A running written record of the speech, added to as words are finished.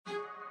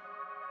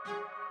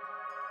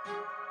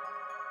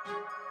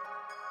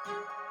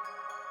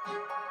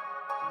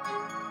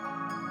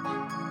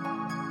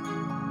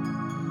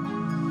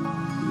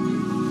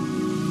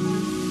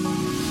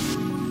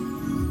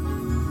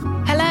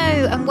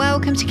and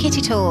welcome to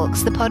Kitty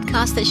Talks, the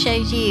podcast that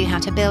shows you how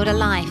to build a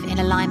life in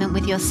alignment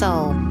with your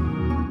soul.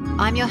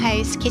 I'm your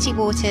host, Kitty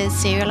Waters,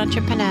 serial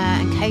entrepreneur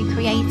and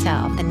co-creator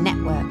of the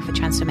Network for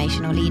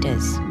Transformational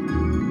Leaders.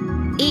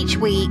 Each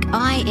week,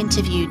 I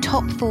interview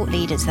top thought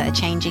leaders that are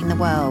changing the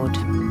world.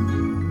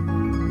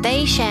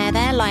 They share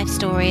their life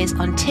stories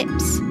on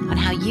tips on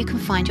how you can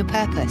find your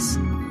purpose.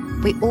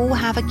 We all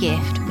have a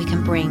gift we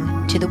can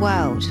bring to the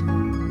world.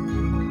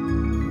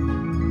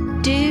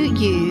 Do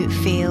you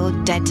feel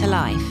dead to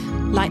life?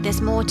 Like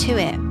there's more to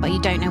it, but you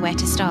don't know where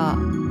to start?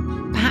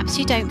 Perhaps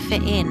you don't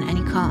fit in and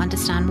you can't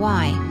understand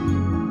why.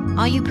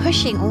 Are you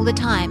pushing all the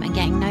time and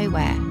getting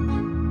nowhere?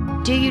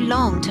 Do you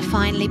long to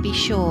finally be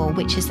sure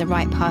which is the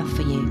right path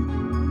for you?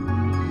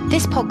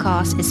 This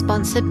podcast is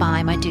sponsored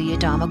by my Do Your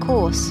Dharma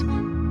course.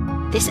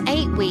 This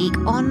 8-week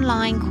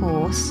online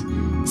course,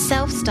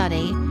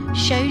 self-study,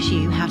 shows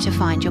you how to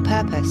find your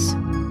purpose.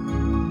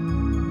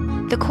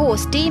 The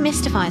course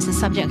demystifies the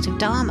subject of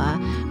Dharma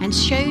and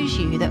shows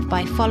you that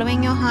by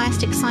following your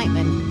highest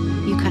excitement,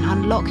 you can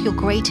unlock your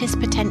greatest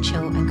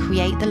potential and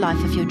create the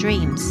life of your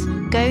dreams.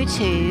 Go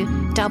to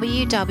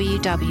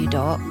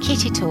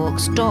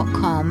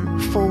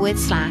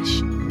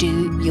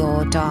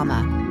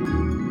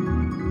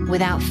www.kittytalks.com/do-your-dharma.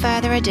 Without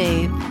further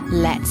ado,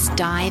 let's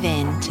dive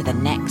into the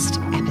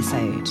next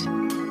episode.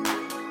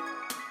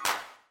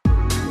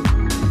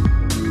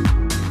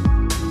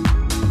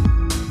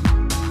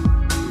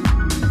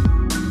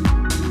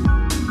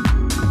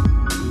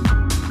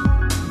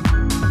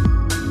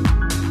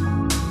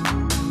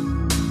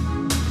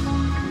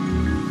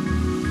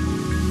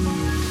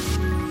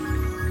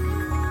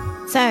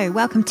 So,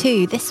 welcome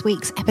to this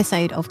week's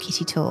episode of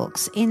Kitty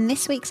Talks. In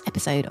this week's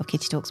episode of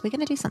Kitty Talks, we're going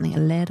to do something a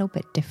little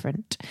bit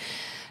different.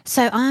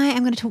 So, I am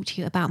going to talk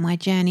to you about my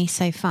journey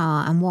so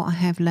far and what I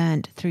have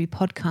learned through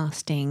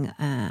podcasting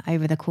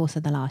over the course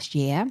of the last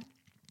year.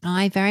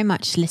 I very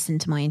much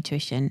listened to my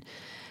intuition.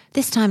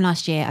 This time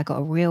last year, I got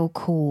a real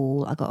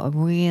call. I got a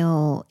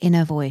real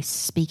inner voice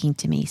speaking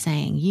to me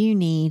saying, you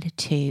need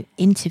to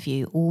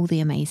interview all the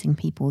amazing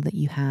people that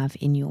you have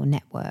in your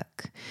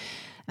network.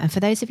 And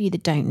for those of you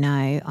that don't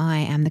know, I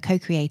am the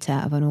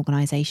co-creator of an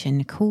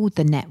organisation called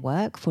the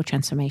Network for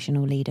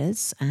Transformational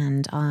Leaders,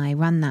 and I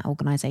run that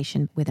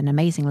organisation with an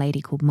amazing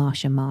lady called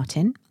Marsha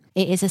Martin.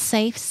 It is a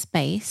safe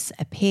space,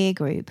 a peer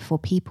group for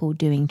people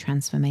doing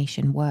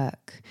transformation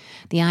work.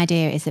 The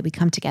idea is that we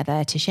come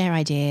together to share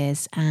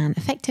ideas, and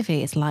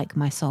effectively it's like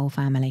my soul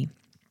family.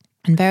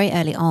 And very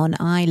early on,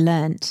 I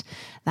learnt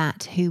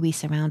that who we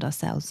surround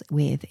ourselves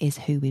with is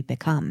who we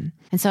become.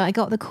 And so I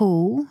got the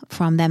call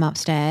from them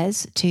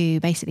upstairs to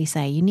basically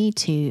say, you need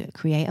to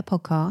create a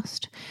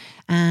podcast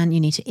and you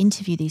need to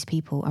interview these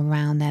people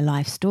around their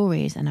life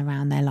stories and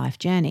around their life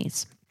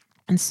journeys.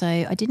 And so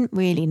I didn't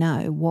really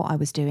know what I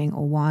was doing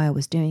or why I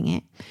was doing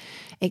it,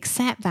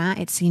 except that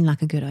it seemed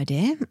like a good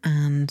idea.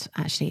 And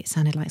actually, it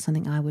sounded like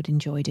something I would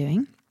enjoy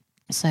doing.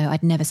 So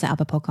I'd never set up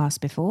a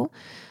podcast before.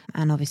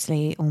 And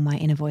obviously all my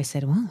inner voice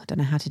said, well, I don't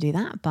know how to do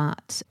that.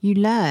 But you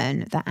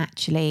learn that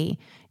actually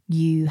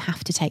you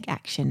have to take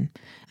action.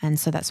 And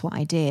so that's what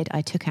I did.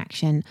 I took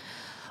action.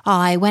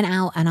 I went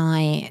out and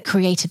I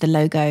created the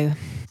logo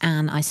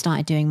and I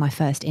started doing my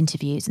first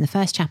interviews. And the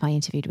first chap I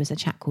interviewed was a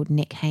chap called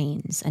Nick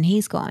Haynes. And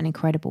he's got an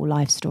incredible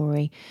life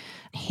story.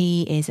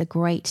 He is a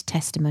great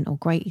testament or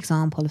great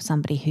example of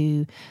somebody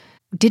who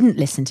didn't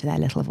listen to their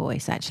little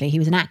voice, actually. He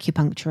was an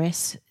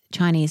acupuncturist,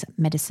 Chinese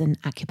medicine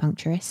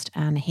acupuncturist,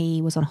 and he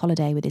was on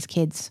holiday with his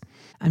kids.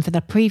 And for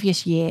the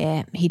previous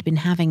year, he'd been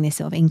having this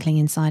sort of inkling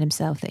inside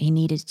himself that he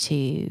needed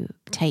to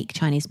take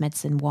Chinese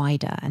medicine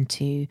wider and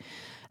to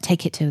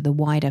take it to the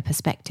wider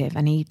perspective.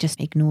 And he just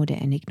ignored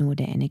it and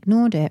ignored it and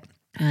ignored it.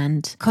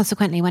 And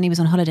consequently, when he was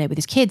on holiday with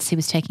his kids, he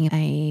was taking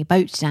a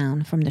boat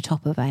down from the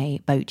top of a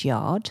boat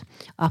yard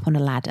up on a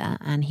ladder,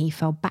 and he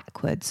fell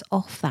backwards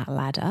off that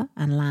ladder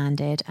and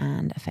landed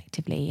and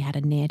effectively had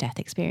a near-death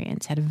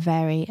experience, had a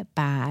very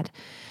bad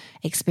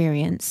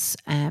experience.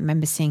 I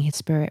remember seeing his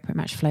spirit pretty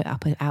much float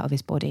up out of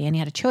his body, and he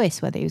had a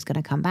choice whether he was going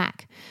to come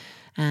back.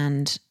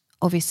 And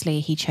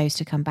obviously he chose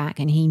to come back,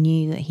 and he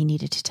knew that he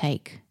needed to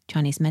take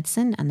Chinese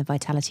medicine and the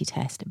vitality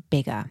test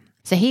bigger.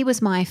 So he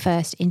was my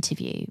first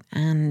interview,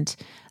 and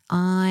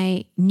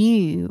I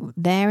knew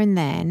there and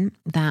then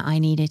that I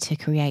needed to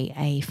create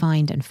a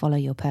Find and Follow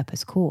Your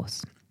Purpose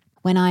course.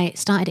 When I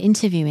started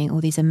interviewing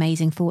all these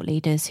amazing thought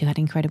leaders who had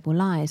incredible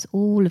lives,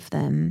 all of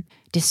them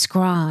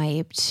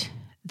described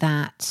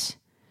that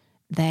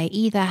they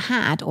either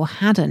had or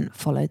hadn't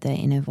followed their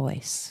inner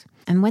voice.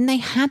 And when they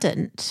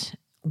hadn't,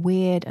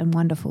 weird and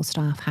wonderful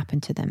stuff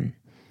happened to them.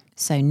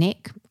 So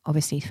Nick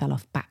obviously fell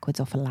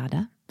backwards off a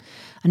ladder.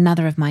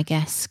 Another of my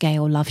guests,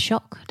 Gail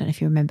Loveshock, I don't know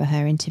if you remember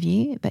her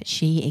interview, but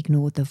she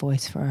ignored the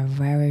voice for a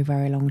very,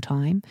 very long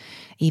time.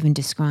 Even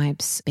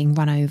describes being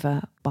run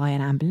over by an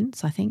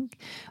ambulance, I think.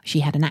 She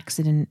had an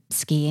accident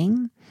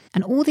skiing.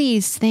 And all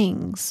these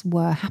things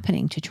were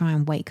happening to try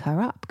and wake her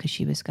up because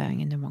she was going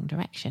in the wrong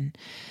direction.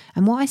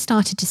 And what I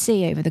started to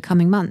see over the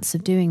coming months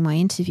of doing my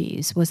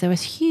interviews was there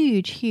was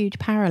huge, huge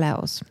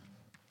parallels.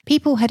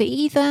 People had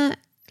either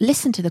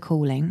listened to the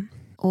calling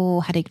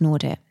or had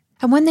ignored it.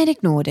 And when they'd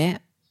ignored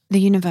it, the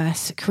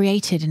universe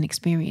created an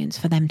experience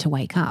for them to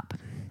wake up.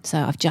 So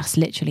I've just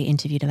literally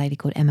interviewed a lady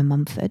called Emma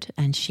Mumford,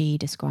 and she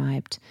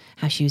described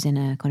how she was in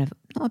a kind of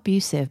not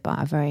abusive, but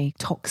a very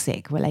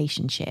toxic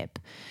relationship,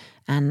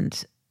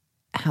 and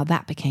how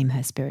that became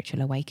her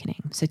spiritual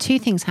awakening. So two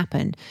things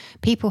happened.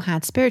 People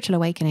had spiritual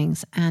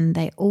awakenings, and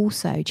they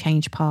also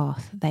changed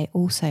path. They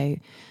also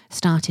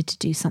started to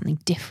do something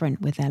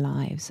different with their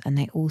lives, and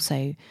they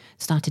also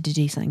started to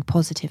do something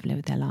positively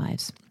with their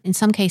lives. In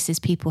some cases,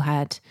 people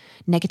had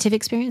negative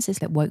experiences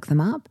that woke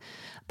them up.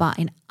 But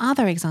in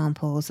other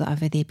examples of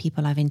the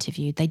people I've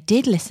interviewed, they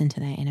did listen to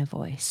their inner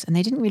voice, and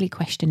they didn't really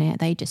question it.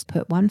 They just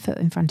put one foot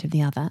in front of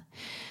the other,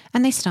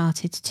 and they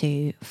started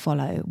to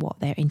follow what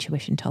their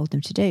intuition told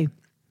them to do.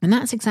 And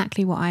that's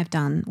exactly what I've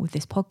done with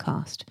this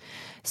podcast.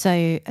 So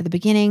at the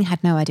beginning,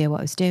 had no idea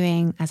what I was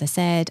doing. As I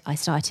said, I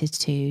started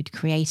to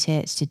create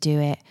it, to do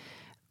it.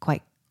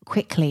 Quite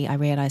quickly, I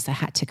realized I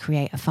had to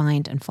create a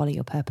Find and Follow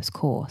Your Purpose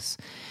course.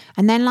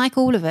 And then, like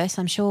all of us,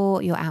 I'm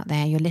sure you're out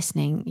there, you're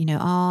listening,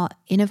 our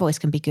inner voice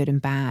can be good and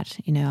bad.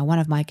 One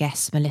of my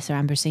guests, Melissa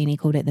Ambrosini,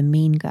 called it the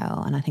mean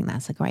girl. And I think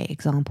that's a great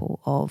example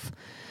of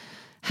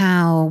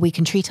how we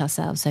can treat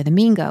ourselves. So the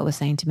mean girl was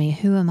saying to me,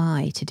 who am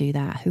I to do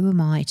that? Who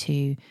am I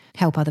to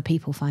help other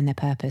people find their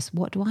purpose?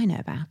 What do I know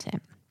about it?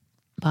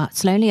 But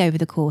slowly over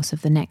the course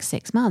of the next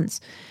 6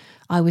 months,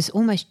 I was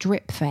almost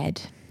drip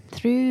fed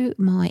through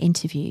my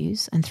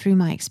interviews and through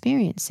my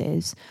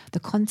experiences, the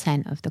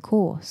content of the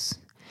course.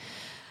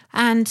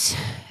 And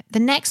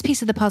the next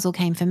piece of the puzzle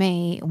came for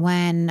me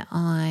when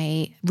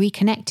I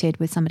reconnected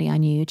with somebody I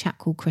knew, a chap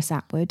called Chris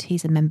Atwood.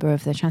 He's a member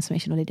of the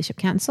Transformational Leadership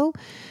Council.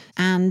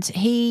 And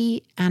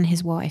he and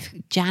his wife,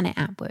 Janet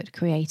Atwood,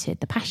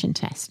 created the Passion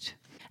Test.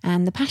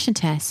 And the Passion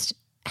Test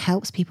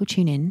helps people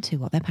tune in to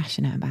what they're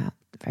passionate about.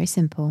 Very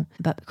simple.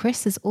 But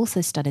Chris has also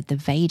studied the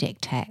Vedic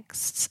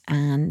texts,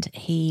 and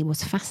he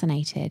was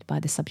fascinated by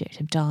the subject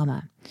of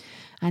Dharma.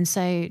 And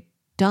so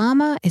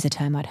Dharma is a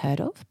term I'd heard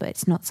of, but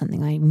it's not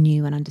something I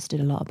knew and understood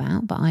a lot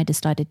about. But I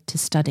decided to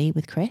study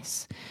with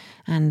Chris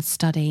and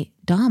study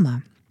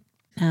Dharma.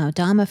 Now,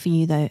 Dharma, for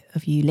you, though,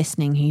 of you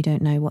listening who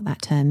don't know what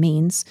that term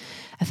means,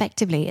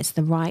 effectively it's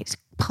the right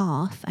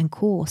path and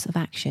course of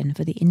action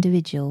for the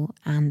individual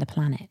and the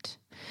planet.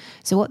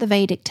 So what the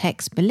Vedic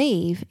texts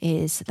believe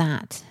is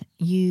that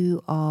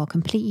you are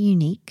completely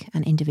unique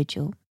and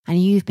individual,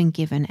 and you've been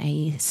given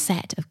a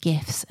set of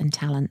gifts and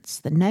talents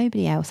that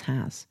nobody else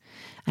has.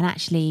 And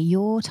actually,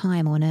 your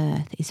time on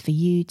earth is for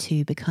you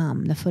to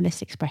become the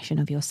fullest expression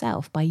of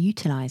yourself by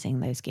utilizing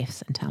those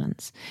gifts and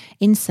talents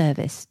in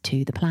service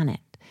to the planet.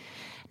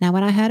 Now,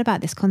 when I heard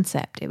about this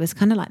concept, it was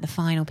kind of like the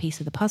final piece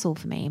of the puzzle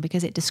for me,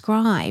 because it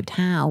described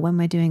how when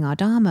we're doing our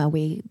Dharma,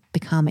 we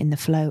become in the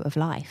flow of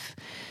life.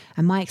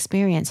 And my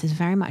experience has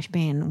very much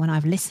been when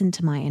I've listened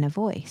to my inner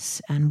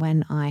voice and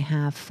when I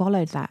have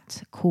followed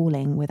that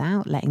calling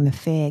without letting the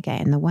fear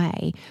get in the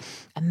way,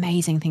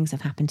 amazing things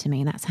have happened to me.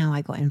 And that's how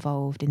I got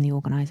involved in the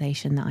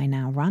organization that I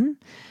now run,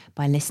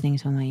 by listening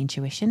to my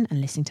intuition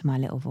and listening to my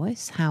little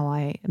voice, how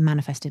I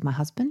manifested my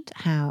husband,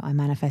 how I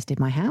manifested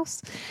my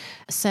house.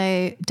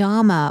 So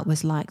Dharma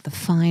was like the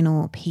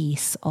final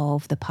piece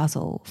of the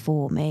puzzle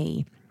for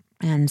me.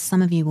 And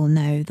some of you will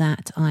know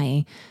that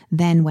I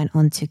then went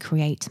on to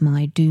create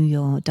my Do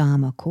Your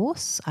Dharma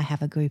course. I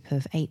have a group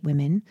of 8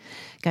 women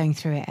going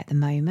through it at the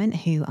moment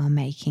who are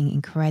making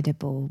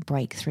incredible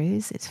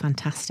breakthroughs. It's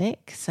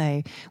fantastic.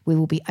 So we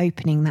will be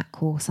opening that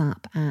course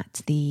up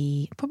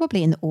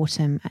probably in the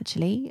autumn,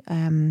 actually,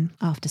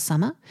 after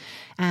summer.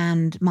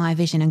 And my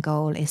vision and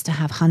goal is to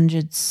have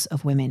hundreds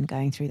of women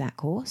going through that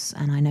course.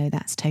 And I know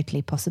that's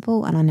totally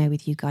possible. And I know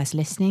with you guys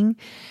listening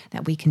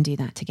that we can do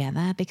that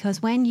together,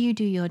 because when you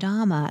do your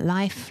Dharma,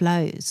 life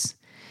flows.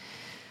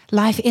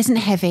 Life isn't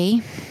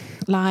heavy.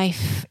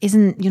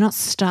 You're not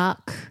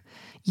stuck.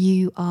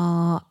 You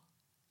are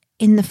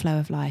in the flow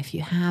of life.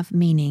 You have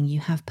meaning. You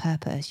have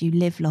purpose. You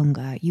live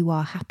longer. You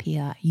are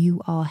happier.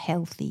 You are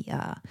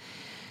healthier.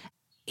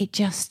 It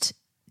just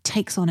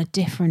takes on a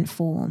different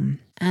form.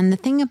 And the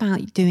thing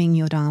about doing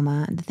your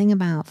Dharma, the thing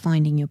about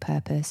finding your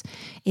purpose,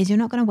 is you're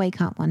not going to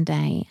wake up one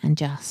day and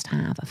just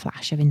have a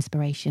flash of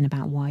inspiration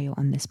about why you're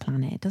on this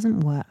planet. It doesn't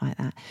work like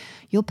that.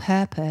 Your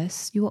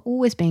purpose, you are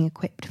always being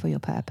equipped for your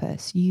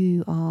purpose.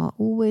 You are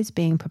always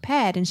being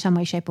prepared in some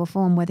way, shape or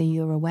form, whether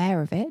you're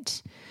aware of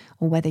it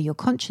or whether you're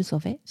conscious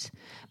of it.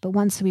 But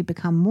once we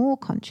become more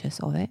conscious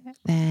of it,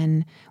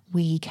 then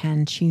we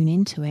can tune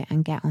into it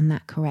and get on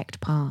that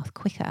correct path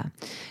quicker.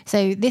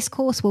 So this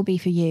course will be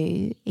for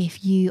you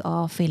if you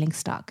are feeling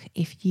stuck,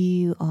 if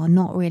you are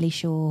not really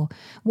sure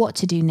what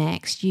to do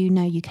next. You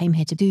know you came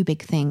here to do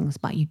big things,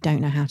 but you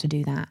don't know how to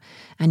do that.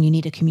 And you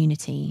need a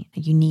community.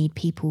 You need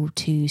people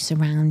to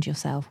surround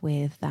yourself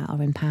with that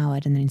are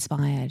empowered and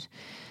inspired.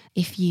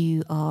 If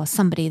you are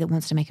somebody that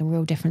wants to make a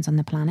real difference on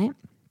the planet,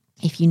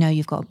 if you know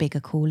you've got a bigger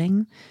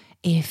calling,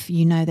 if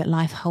you know that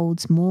life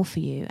holds more for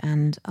you.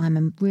 And I'm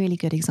a really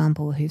good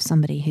example of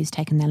somebody who's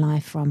taken their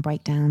life from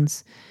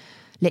breakdowns,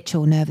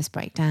 literal nervous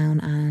breakdown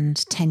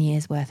and 10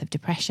 years worth of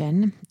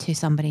depression to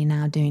somebody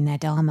now doing their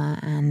Dharma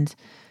and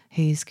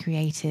who's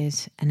created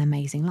an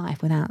amazing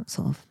life without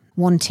sort of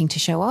wanting to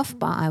show off.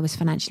 But I was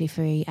financially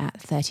free at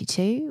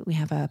 32. We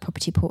have a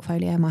property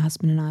portfolio. My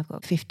husband and I have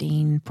got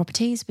 15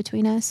 properties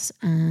between us,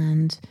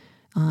 and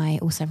I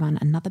also run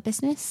another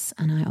business,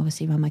 and I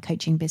obviously run my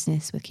coaching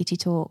business with Kitty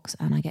Talks,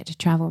 and I get to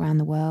travel around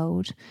the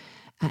world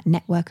at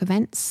network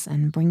events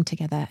and bring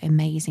together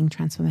amazing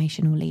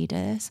transformational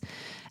leaders.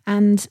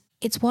 And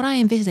it's what I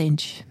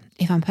envisage,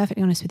 if I'm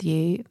perfectly honest with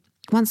you.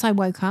 Once I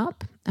woke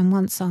up and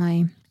once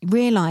I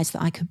realised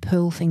that I could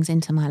pull things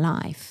into my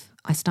life,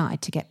 I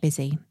started to get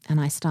busy and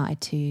I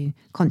started to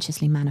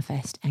consciously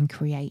manifest and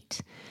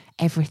create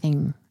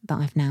everything that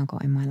I've now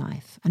got in my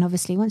life. And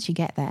obviously, once you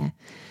get there,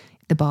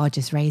 the bar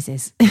just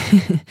raises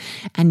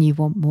and you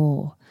want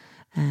more.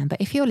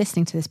 But if you're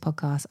listening to this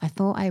podcast, I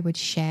thought I would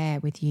share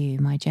with you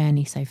my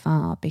journey so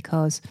far,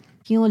 because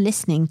you're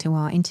listening to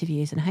our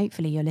interviews and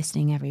hopefully you're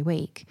listening every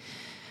week.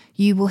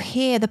 You will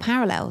hear the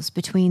parallels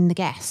between the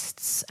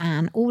guests,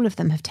 and all of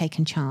them have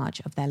taken charge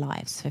of their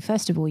lives. So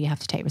first of all, you have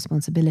to take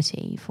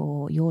responsibility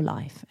for your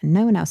life, and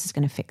no one else is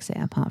going to fix it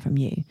apart from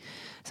you.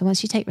 So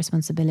once you take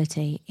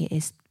responsibility, it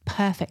is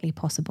perfectly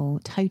possible,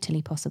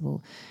 totally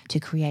possible, to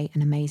create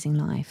an amazing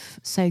life.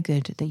 So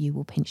good that you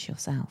will pinch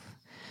yourself.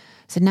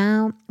 So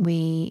now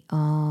we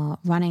are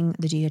running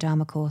the Do Your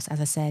Dharma course,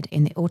 as I said,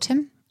 in the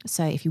autumn.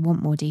 So if you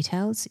want more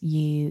details,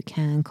 you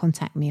can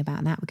contact me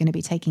about that. We're going to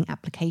be taking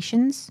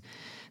applications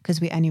because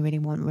we only really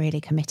want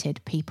really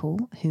committed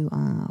people who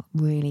are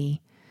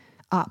really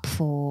up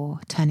for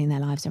turning their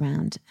lives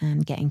around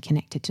and getting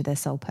connected to their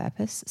soul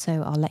purpose.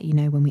 So I'll let you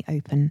know when we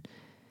open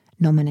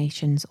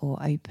nominations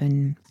or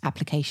open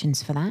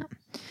applications for that.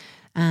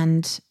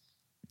 And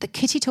the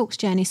Kitty Talks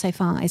journey so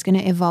far is going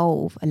to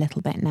evolve a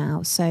little bit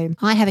now. So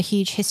I have a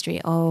huge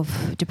history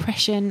of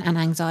depression and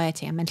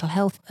anxiety and mental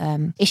health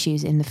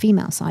issues in the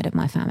female side of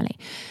my family.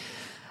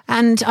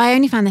 And I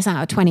only found this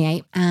out at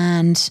 28.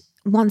 And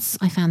once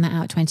I found that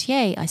out at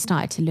 28, I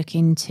started to look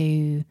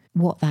into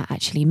what that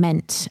actually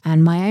meant.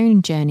 And my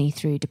own journey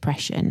through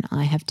depression,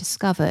 I have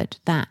discovered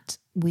that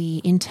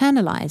we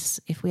internalize,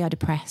 if we are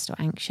depressed or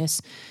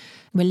anxious,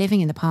 we're living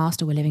in the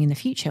past or we're living in the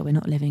future. We're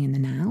not living in the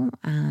now.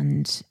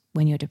 And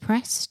when you're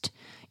depressed,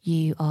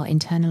 you are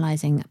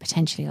internalizing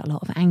potentially a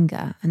lot of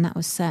anger. And that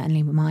was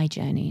certainly my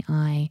journey.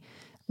 I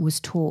was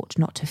taught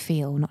not to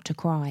feel, not to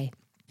cry.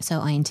 So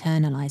I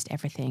internalized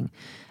everything.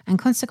 And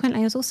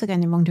consequently, I was also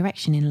going the wrong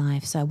direction in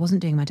life. So I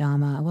wasn't doing my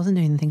Dharma. I wasn't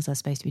doing the things I was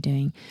supposed to be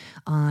doing.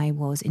 I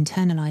was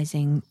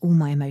internalizing all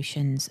my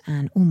emotions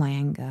and all my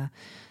anger.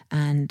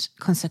 And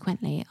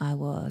consequently, I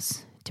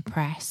was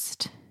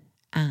depressed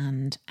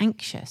and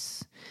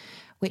anxious,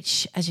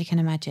 which, as you can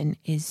imagine,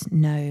 is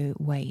no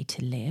way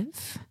to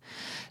live.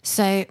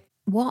 So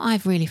what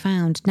I've really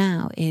found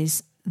now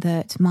is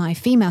that my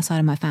female side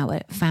of my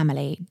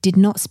family did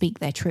not speak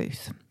their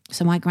truth.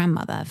 So my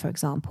grandmother, for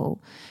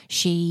example,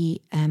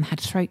 she had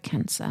throat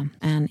cancer.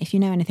 And if you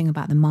know anything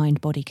about the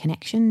mind-body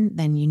connection,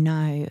 then you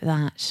know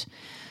that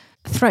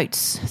throat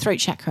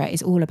chakra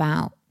is all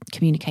about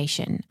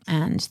communication.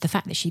 And the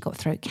fact that she got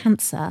throat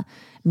cancer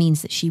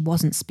means that she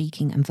wasn't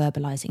speaking and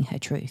verbalizing her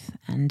truth.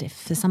 And if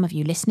for some of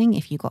you listening,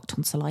 if you got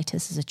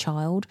tonsillitis as a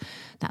child,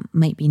 that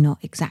may be not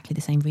exactly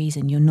the same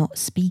reason. You're not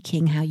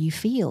speaking how you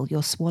feel.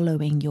 You're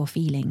swallowing your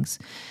feelings.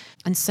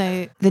 And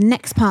so the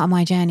next part of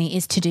my journey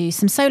is to do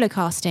some solo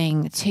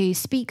casting to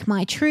speak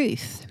my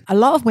truth. A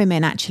lot of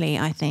women actually,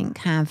 I think,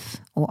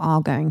 have or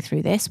are going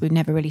through this. We've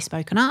never really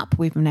spoken up.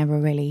 We've never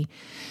really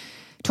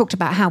talked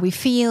about how we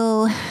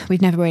feel.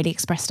 We've never really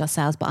expressed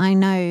ourselves, but I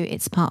know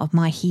it's part of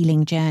my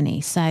healing journey.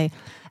 So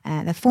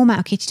the format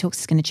of Kitty Talks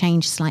is going to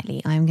change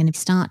slightly. I'm going to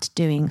start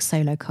doing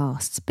solo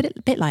casts, but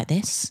a bit like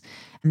this.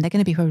 And they're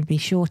going to be probably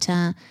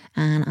shorter,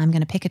 and I'm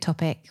going to pick a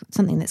topic,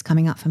 something that's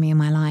coming up for me in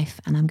my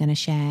life, and I'm going to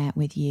share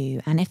with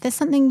you. And if there's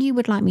something you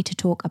would like me to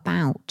talk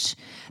about,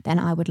 then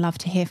I would love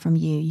to hear from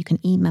you. You can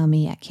email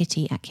me at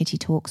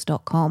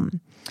kitty@kittytalks.com.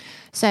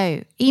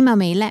 So email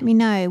me, let me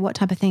know what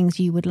type of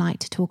things you would like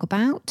to talk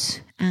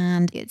about.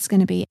 And it's going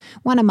to be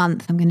one a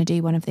month. I'm going to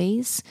do one of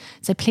these.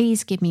 So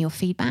please give me your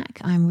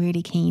feedback. I'm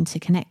really keen to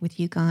connect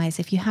with you guys.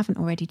 If you haven't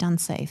already done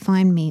so,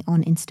 find me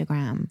on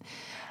Instagram.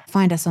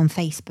 Find us on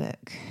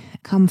Facebook.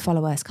 Come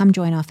follow us. Come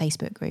join our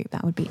Facebook group.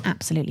 That would be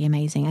absolutely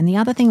amazing. And the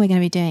other thing we're going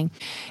to be doing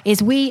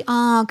is we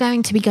are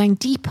going to be going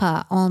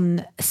deeper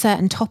on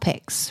certain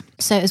topics.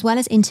 So as well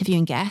as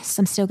interviewing guests,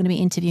 I'm still going to be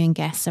interviewing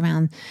guests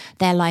around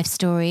their life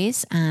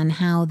stories and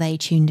how they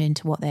tuned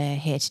into what they're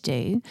here to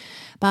do.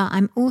 But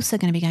I'm also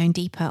going to be going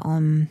deeper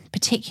on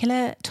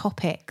particular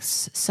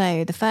topics.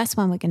 So the first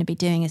one we're going to be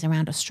doing is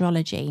around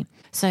astrology.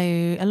 So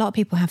a lot of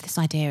people have this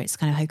idea it's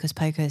kind of hocus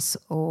pocus,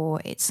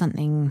 or it's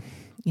something,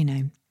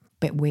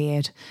 bit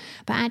weird.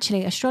 But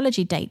actually,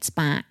 astrology dates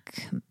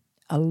back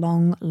a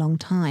long, long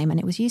time, and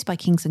it was used by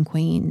kings and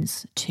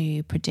queens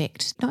to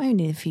predict not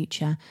only the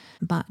future,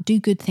 but do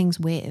good things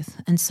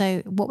with. And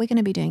so what we're going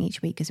to be doing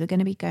each week is we're going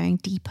to be going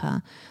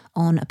deeper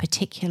on a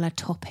particular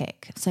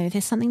topic. So if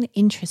there's something that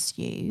interests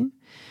you,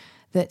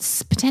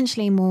 that's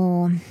potentially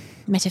more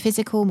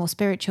metaphysical, more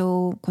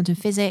spiritual, quantum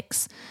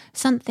physics,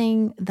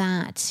 something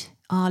that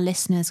our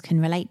listeners can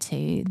relate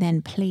to,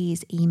 then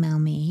please email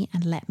me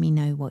and let me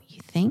know what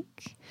you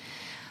think.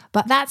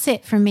 But that's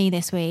it from me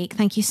this week.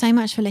 Thank you so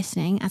much for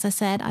listening. As I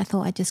said, I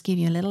thought I'd just give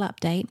you a little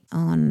update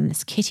on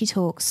Kitty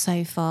Talks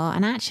so far.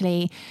 And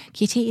actually,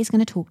 Kitty is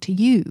going to talk to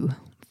you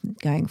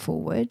going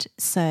forward.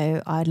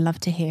 So I'd love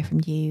to hear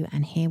from you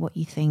and hear what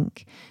you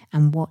think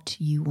and what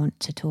you want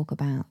to talk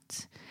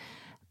about.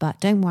 But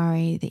don't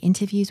worry, the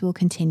interviews will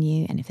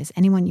continue. And if there's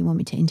anyone you want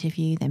me to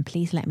interview, then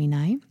please let me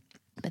know.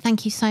 But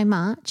thank you so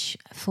much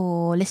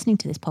for listening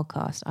to this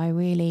podcast. I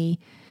really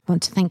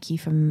want to thank you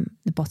from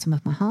the bottom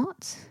of my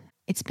heart.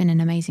 It's been an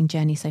amazing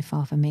journey so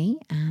far for me,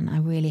 and I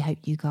really hope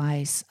you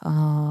guys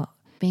are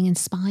being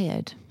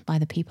inspired by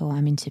the people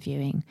I'm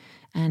interviewing,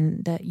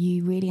 and that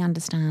you really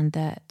understand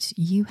that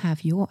you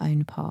have your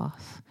own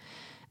path,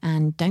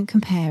 and don't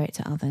compare it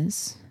to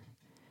others.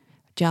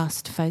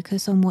 Just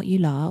focus on what you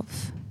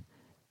love,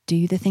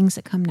 do the things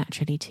that come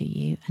naturally to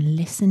you, and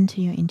listen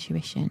to your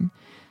intuition,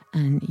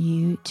 and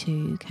you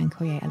too can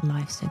create a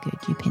life so good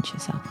you pinch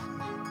yourself.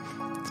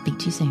 Speak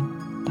to you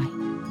soon. Bye.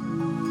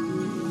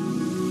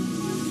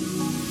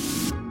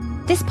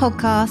 This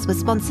podcast was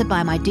sponsored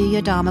by my Do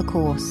Your Dharma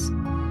course.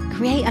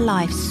 Create a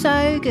life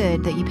so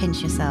good that you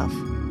pinch yourself.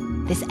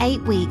 This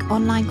 8-week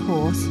online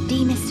course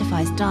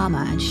demystifies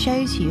Dharma and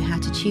shows you how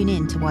to tune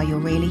in to why you're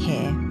really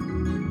here.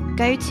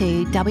 Go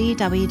to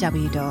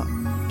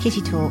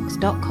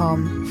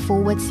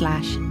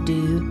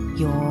www.kittytalks.com/do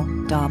your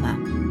Dharma.